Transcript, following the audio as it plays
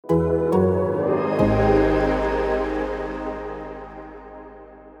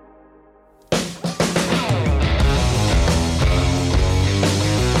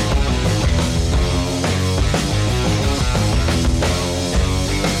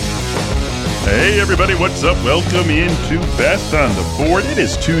Hey everybody, what's up? Welcome into Best on the Board. It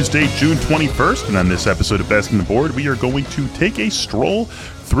is Tuesday, June 21st, and on this episode of Best on the Board, we are going to take a stroll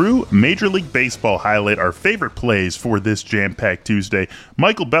through Major League Baseball, highlight our favorite plays for this jam-packed Tuesday.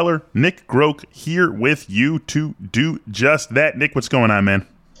 Michael Beller, Nick Groke here with you to do just that. Nick, what's going on, man?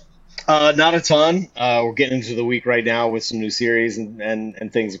 Not a ton. We're getting into the week right now with some new series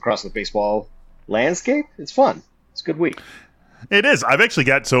and things across the baseball landscape. It's fun. It's a good week. It is. I've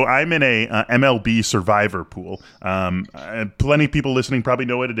actually I'm in a MLB Survivor pool. Plenty of people listening probably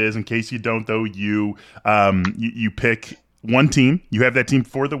know what it is. In case you don't, though, you pick one team, you have that team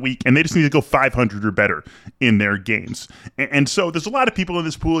for the week, and they just need to go 500 or better in their games. And so there's a lot of people in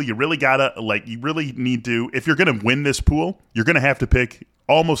this pool. You really need to, if you're going to win this pool, you're going to have to pick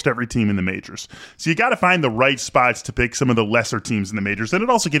almost every team in the majors. So you got to find the right spots to pick some of the lesser teams in the majors. And it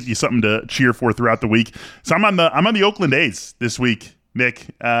also gives you something to cheer for throughout the week. So I'm on the Oakland A's this week, Nick.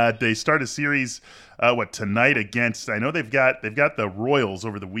 They start a series tonight against, I know they've got the Royals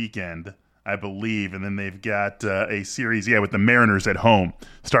over the weekend, I believe, and then they've got a series, with the Mariners at home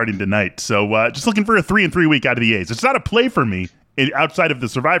starting tonight. So just looking for a 3-3 week out of the A's. It's not a play for me outside of the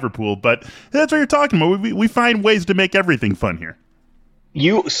Survivor pool, but that's what you're talking about. We find ways to make everything fun here.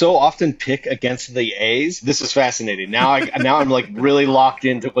 You so often pick against the A's. This is fascinating. Now I'm like really locked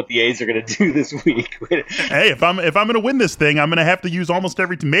into what the A's are going to do this week. Hey, if I'm going to win this thing, I'm going to have to use almost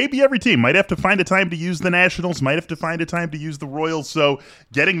every team. Maybe every team. Might have to find a time to use the Nationals. Might have to find a time to use the Royals. So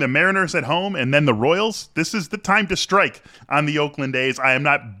getting the Mariners at home and then the Royals, this is the time to strike on the Oakland A's. I am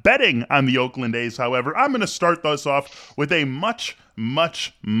not betting on the Oakland A's, however. I'm going to start this off with a much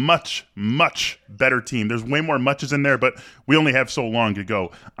better team. There's way more muches in there, but we only have so long to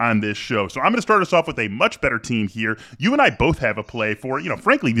go on this show. So I'm going to start us off with a much better team here. You and I both have a play for,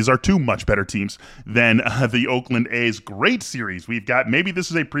 frankly, these are two much better teams than the Oakland A's. Great series. We've got, maybe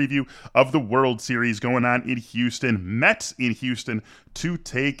this is a preview of the World Series going on in Houston. Mets in Houston to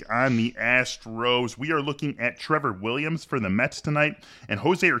take on the Astros. We are looking at Trevor Williams for the Mets tonight and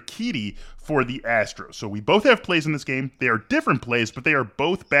Jose Urquidy for the Astros. So we both have plays in this game. They are different plays, but they are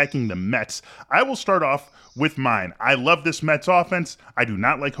both backing the Mets. I will start off with mine. I love this Mets offense. I do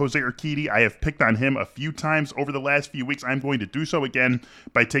not like Jose Urquidy. I have picked on him a few times over the last few weeks. I'm going to do so again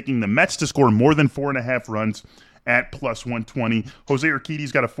by taking the Mets to score more than 4.5 runs at plus 120. Jose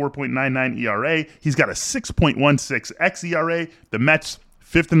Urquidy's got a 4.99 ERA. He's got a 6.16 xERA. The Mets,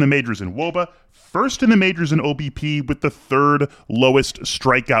 fifth in the majors in WOBA, first in the majors in OBP with the third lowest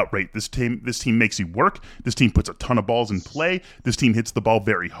strikeout rate. This team makes you work. This team puts a ton of balls in play. This team hits the ball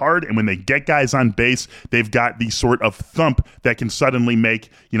very hard, and when they get guys on base, they've got the sort of thump that can suddenly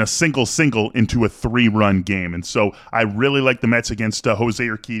make single into a 3-run game. And so I really like the Mets against Jose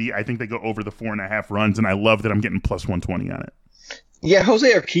Urquidy. I think they go over the 4.5 runs, and I love that I'm getting plus 120 on it. Yeah,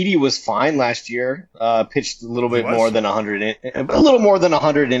 Jose Urquidy was fine last year. Pitched a little more than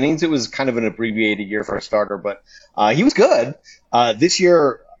 100 innings. It was kind of an abbreviated year for a starter, but he was good. This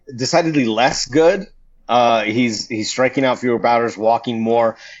year, decidedly less good. He's striking out fewer batters, walking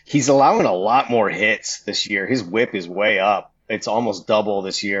more. He's allowing a lot more hits this year. His whip is way up. It's almost double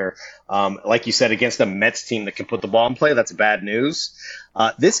this year. Like you said, against a Mets team that can put the ball in play, that's bad news.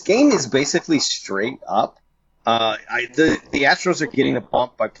 This game is basically straight up. The Astros are getting a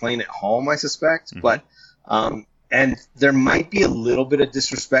bump by playing at home, I suspect, but and there might be a little bit of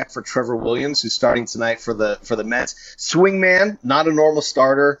disrespect for Trevor Williams, who's starting tonight for the Mets. Swingman, not a normal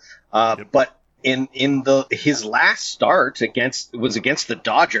starter, but in his last start against the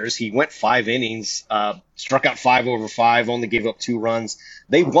Dodgers, he went 5 innings, struck out 5 over 5, only gave up 2 runs.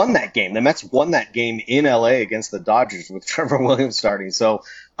 They won that game. The Mets won that game in LA against the Dodgers with Trevor Williams starting. So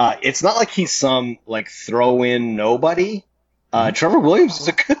it's not like he's some throw-in nobody. Trevor Williams is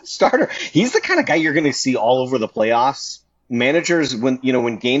a good starter. He's the kind of guy you're going to see all over the playoffs. Managers,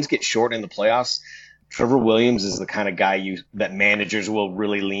 when games get short in the playoffs, Trevor Williams is the kind of guy that managers will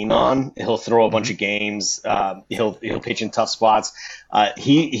really lean on. He'll throw a bunch of games. He'll pitch in tough spots.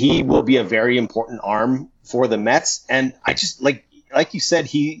 He will be a very important arm for the Mets. And I just like you said,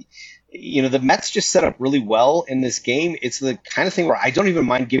 the Mets just set up really well in this game. It's the kind of thing where I don't even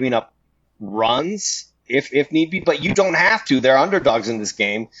mind giving up runs if need be, but you don't have to. They're underdogs in this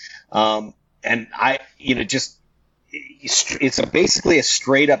game. And it's basically a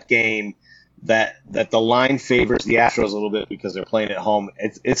straight up game that the line favors the Astros a little bit because they're playing at home.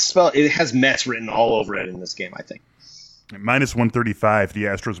 It has Mets written all over it in this game, I think. Minus 135, the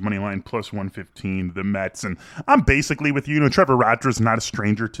Astros money line, plus 115, the Mets. And I'm basically with you. Trevor Rogers is not a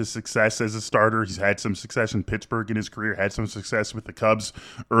stranger to success as a starter. He's had some success in Pittsburgh in his career, had some success with the Cubs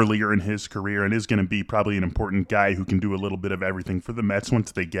earlier in his career, and is going to be probably an important guy who can do a little bit of everything for the Mets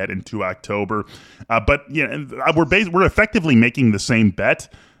once they get into October. But we're effectively making the same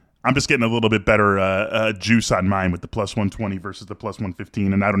bet. I'm just getting a little bit better juice on mine with the plus 120 versus the plus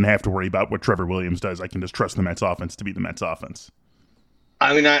 115, and I don't have to worry about what Trevor Williams does. I can just trust the Mets offense to be the Mets offense.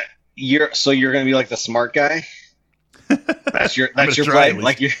 I mean, you're going to be like the smart guy. That's your play.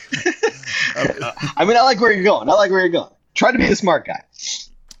 Like you. I mean, I like where you're going. Try to be the smart guy.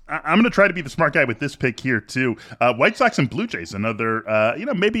 I'm going to try to be the smart guy with this pick here, too. White Sox and Blue Jays, another,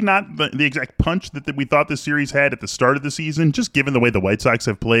 maybe not the exact punch that we thought this series had at the start of the season, just given the way the White Sox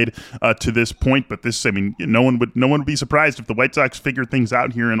have played to this point. But no one would be surprised if the White Sox figure things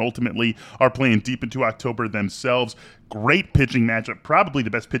out here and ultimately are playing deep into October themselves. Great pitching matchup, probably the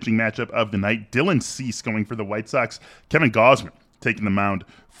best pitching matchup of the night. Dylan Cease going for the White Sox, Kevin Gausman taking the mound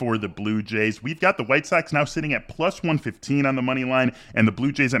for the Blue Jays. We've got the White Sox now sitting at plus 115 on the money line and the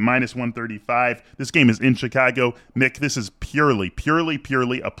Blue Jays at minus 135. This game is in Chicago. Nick, this is purely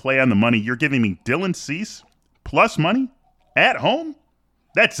a play on the money. You're giving me Dylan Cease plus money at home?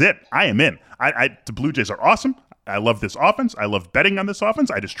 That's it. I am in. The Blue Jays are awesome. I love this offense. I love betting on this offense.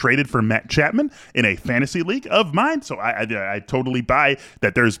 I just traded for Matt Chapman in a fantasy league of mine, so I totally buy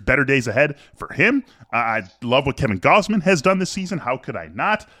that there's better days ahead for him. I love what Kevin Gausman has done this season. How could I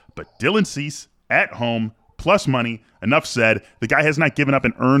not? But Dylan Cease at home, plus money. Enough said. The guy has not given up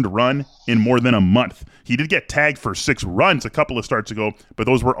an earned run in more than a month. He did get tagged for 6 runs a couple of starts ago, but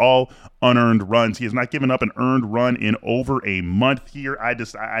those were all unearned runs. He has not given up an earned run in over a month here.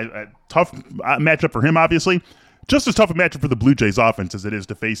 Tough matchup for him, obviously. Just as tough a matchup for the Blue Jays offense as it is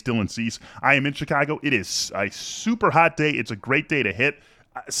to face Dylan Cease. I am in Chicago. It is a super hot day. It's a great day to hit.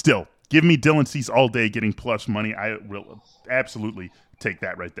 Still, give me Dylan Cease all day getting plus money. I will absolutely take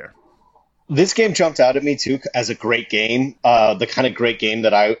that right there. This game jumped out at me too as a great game. The kind of great game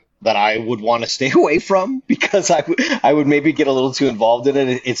that I would want to stay away from because I would maybe get a little too involved in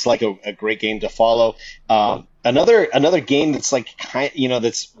it. It's like a great game to follow. Another game that's like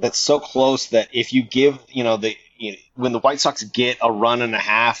that's so close that if you give when the White Sox get a run and a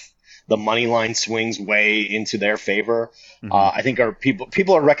half, the money line swings way into their favor. Mm-hmm. I think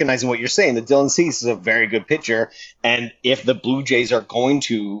people are recognizing what you're saying. That Dylan Cease is a very good pitcher, and if the Blue Jays are going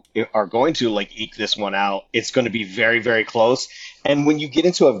to like eke this one out, it's going to be very, very close. And when you get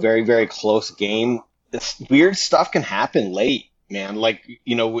into a very, very close game, weird stuff can happen late. Man,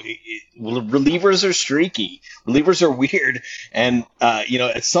 relievers are streaky. Relievers are weird. And,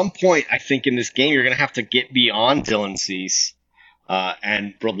 at some point, I think in this game, you're going to have to get beyond Dylan Cease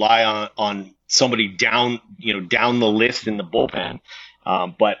and rely on somebody down the list in the bullpen.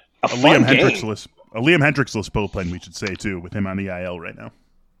 But a fun game. A Liam Hendricks-less bullpen, we should say, too, with him on the IL right now.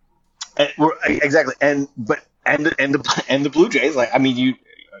 Exactly. And the Blue Jays,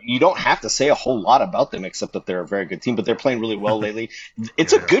 you don't have to say a whole lot about them except that they're a very good team, but they're playing really well lately.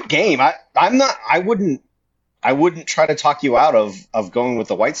 It's a good game. I wouldn't try to talk you out of going with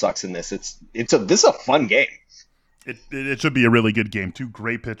the White Sox in this. This is a fun game. It should be a really good game. 2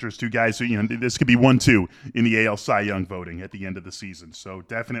 great pitchers, 2 guys who, this could be 1-2 in the AL Cy Young voting at the end of the season. So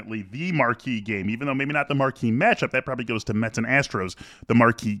definitely the marquee game, even though maybe not the marquee matchup. That probably goes to Mets and Astros, the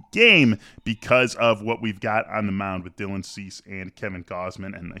marquee game because of what we've got on the mound with Dylan Cease and Kevin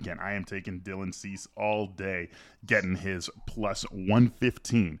Gausman. And again, I am taking Dylan Cease all day, getting his plus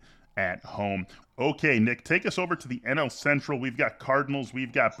 115 at home. Okay, Nick, take us over to the NL Central. We've got Cardinals,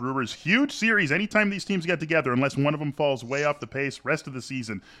 we've got Brewers. Huge series anytime these teams get together, unless one of them falls way off the pace. Rest of the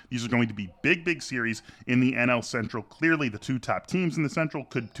season, these are going to be big series in the NL Central. Clearly, the 2 top teams in the Central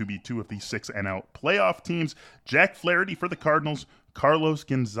could be 2 of the 6 NL playoff teams. Jack Flaherty for the Cardinals, Carlos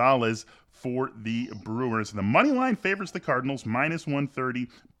Gonzalez for the Brewers. The money line favors the Cardinals, minus 130.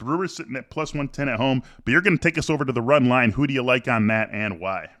 Brewers sitting at plus 110 at home. But you're going to take us over to the run line. Who do you like on that and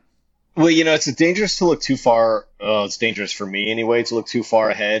why? Well, it's dangerous to look too far. It's dangerous for me anyway to look too far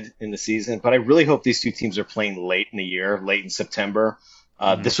ahead in the season. But I really hope these 2 teams are playing late in the year, late in September.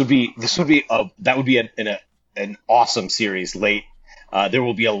 That would be an awesome series late. There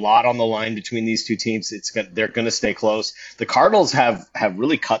will be a lot on the line between these 2 teams. They're going to stay close. The Cardinals have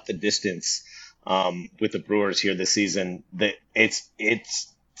really cut the distance with the Brewers here this season. It's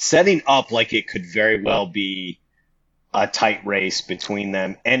setting up like it could very well be a tight race between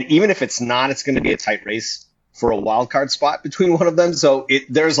them. And even if it's not, it's going to be a tight race for a wild card spot between one of them. So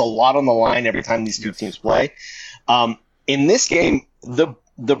there's a lot on the line every time these 2 teams play. In this game, the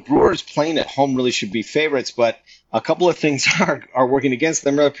Brewers playing at home really should be favorites, but a couple of things are working against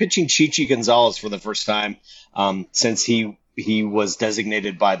them. They're pitching Chichi Gonzalez for the first time since he was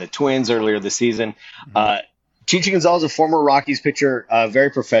designated by the Twins earlier this season. Chichi Gonzalez, a former Rockies pitcher,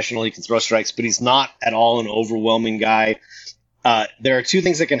 very professional. He can throw strikes, but he's not at all an overwhelming guy. There are two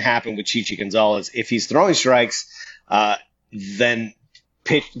things that can happen with Chichi Gonzalez. If he's throwing strikes, then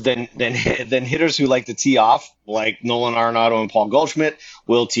hitters who like to tee off, like Nolan Arenado and Paul Goldschmidt,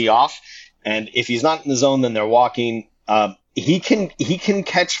 will tee off. And if he's not in the zone, then they're walking. He can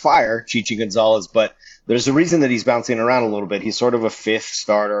catch fire, Chichi Gonzalez, but there's a reason that he's bouncing around a little bit. He's sort of a fifth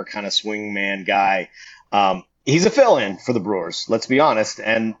starter, kind of swing man guy. He's a fill-in for the Brewers, let's be honest.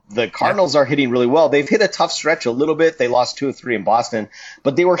 And the Cardinals are hitting really well. They've hit a tough stretch a little bit. They lost 2 of 3 in Boston,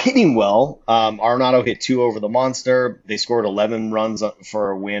 but they were hitting well. Arenado hit 2 over the Monster. They scored 11 runs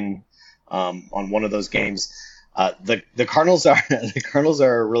for a win on one of those games. The Cardinals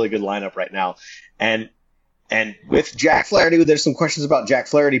are a really good lineup right now. And with Jack Flaherty, there's some questions about Jack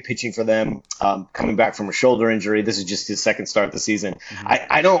Flaherty pitching for them, coming back from a shoulder injury. This is just his second start of the season.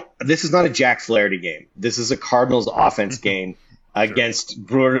 This is not a Jack Flaherty game. This is a Cardinals offense game against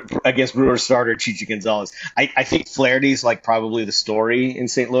Brewers starter Chichi Gonzalez. I think Flaherty's like probably the story in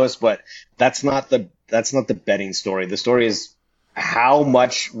St. Louis, but that's not the betting story. The story is how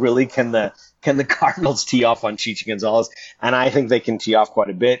much really can the Cardinals tee off on Chichi Gonzalez, and I think they can tee off quite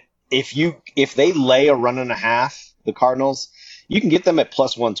a bit. If they lay a run and a half, the Cardinals, you can get them at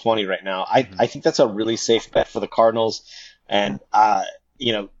plus 120 right now. I think that's a really safe bet for the Cardinals, and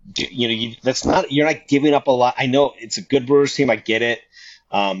you're not giving up a lot. I know it's a good Brewers team. I get it.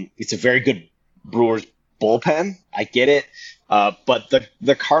 It's a very good Brewers bullpen. I get it. But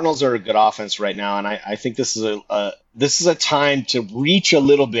the Cardinals are a good offense right now, and I think this is a time to reach a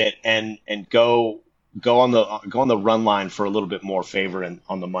little bit and go on the run line for a little bit more favor and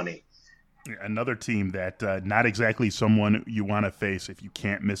on the money. Another team that not exactly someone you want to face if you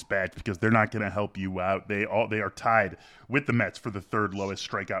can't miss bats, because they're not going to help you out. They are tied with the Mets for the third lowest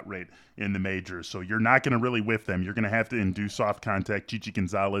strikeout rate in the majors. So you're not going to really whiff them. You're going to have to induce soft contact. Chichi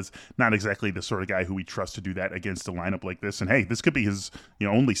Gonzalez, not exactly the sort of guy who we trust to do that against a lineup like this. And hey, this could be his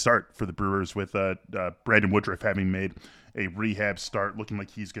only start for the Brewers, with Brandon Woodruff having made a rehab start, looking like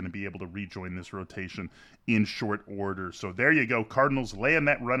he's going to be able to rejoin this rotation in short order. So there you go. Cardinals laying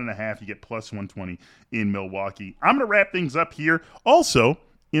that run and a half. You get plus 120 in Milwaukee. I'm going to wrap things up here. Also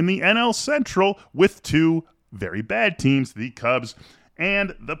in the NL Central with two very bad teams, the Cubs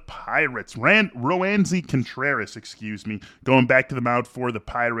and the Pirates. Roansy Contreras, going back to the mound for the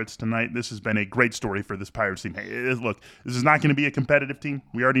Pirates tonight. This has been a great story for this Pirates team. Hey, look, this is not going to be a competitive team.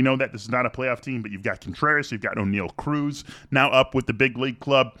 We already know that. This is not a playoff team, but you've got Contreras, you've got O'Neill Cruz now up with the big league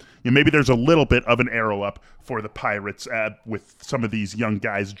club. Maybe there's a little bit of an arrow up for the Pirates with some of these young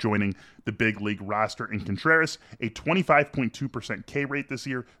guys joining the big league roster. In Contreras, a 25.2% K rate this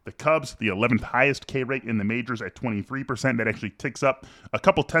year. The Cubs, the 11th highest K rate in the majors at 23%. That actually ticks up a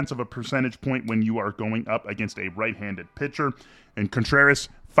couple tenths of a percentage point when you are going up against a right-handed pitcher. And Contreras,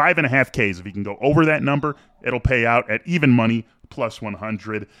 5.5 Ks. If he can go over that number, it'll pay out at even money, plus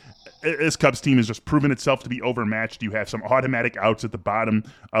 100. This Cubs team has just proven itself to be overmatched. You have some automatic outs at the bottom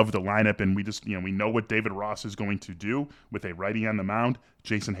of the lineup, and we know what David Ross is going to do with a righty on the mound.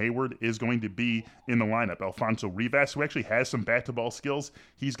 Jason Hayward is going to be in the lineup. Alfonso Rivas, who actually has some bat-to-ball skills,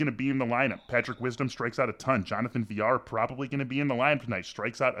 he's going to be in the lineup. Patrick Wisdom strikes out a ton. Jonathan Villar probably going to be in the lineup tonight.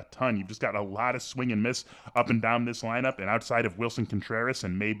 Strikes out a ton. You've just got a lot of swing and miss up and down this lineup, and outside of Wilson Contreras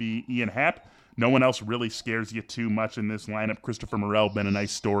and maybe Ian Happ, no one else really scares you too much in this lineup. Christopher Morel, been a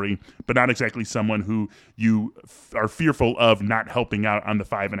nice story, but not exactly someone who you are fearful of not helping out on the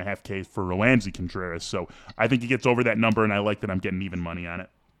 5.5 Ks for Roansy Contreras. So I think he gets over that number, and I like that I'm getting even money on it.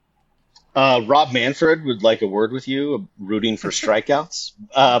 Rob Manfred would like a word with you, rooting for strikeouts,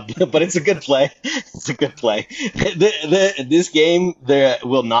 but it's a good play. It's a good play. This game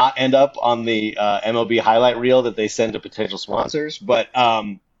will not end up on the MLB highlight reel that they send to potential sponsors, but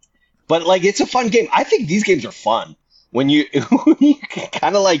like, it's a fun game. I think these games are fun when you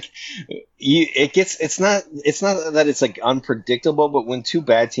kind of like it's not that it's like unpredictable, but when two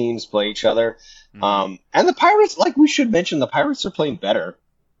bad teams play each other, and the Pirates, like we should mention, the Pirates are playing better.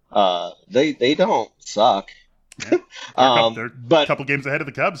 They don't suck. Yeah. They're a couple games ahead of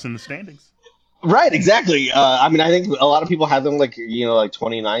the Cubs in the standings. Right, exactly. I mean, I think a lot of people have them like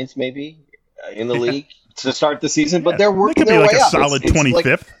 29th maybe in the league to start the season, but they're working their way up. They could be like a solid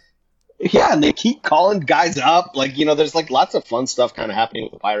 25th. Yeah, and they keep calling guys up. Like, there's like lots of fun stuff kind of happening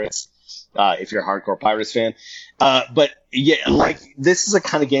with the Pirates, if you're a hardcore Pirates fan. But yeah, like, this is a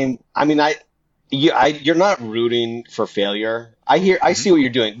kind of game. I mean, you're not rooting for failure. I see what you're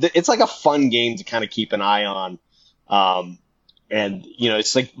doing. It's like a fun game to kind of keep an eye on. And,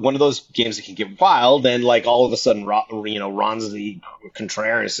 it's like one of those games that can get wild, and like all of a sudden, Ronzi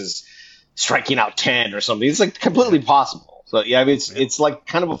Contreras is striking out 10 or something. It's like completely possible. So yeah, I mean, it's like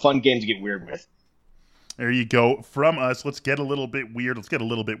kind of a fun game to get weird with. There you go. From us, let's get a little bit weird. Let's get a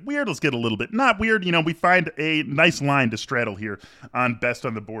little bit weird. Let's get a little bit not weird. We find a nice line to straddle here on Best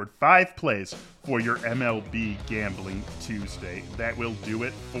on the Board. 5 plays for your MLB Gambling Tuesday. That will do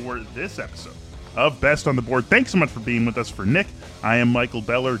it for this episode of Best on the Board. Thanks so much for being with us. For Nick, I am Michael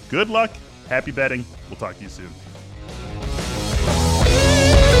Beller. Good luck. Happy betting. We'll talk to you soon.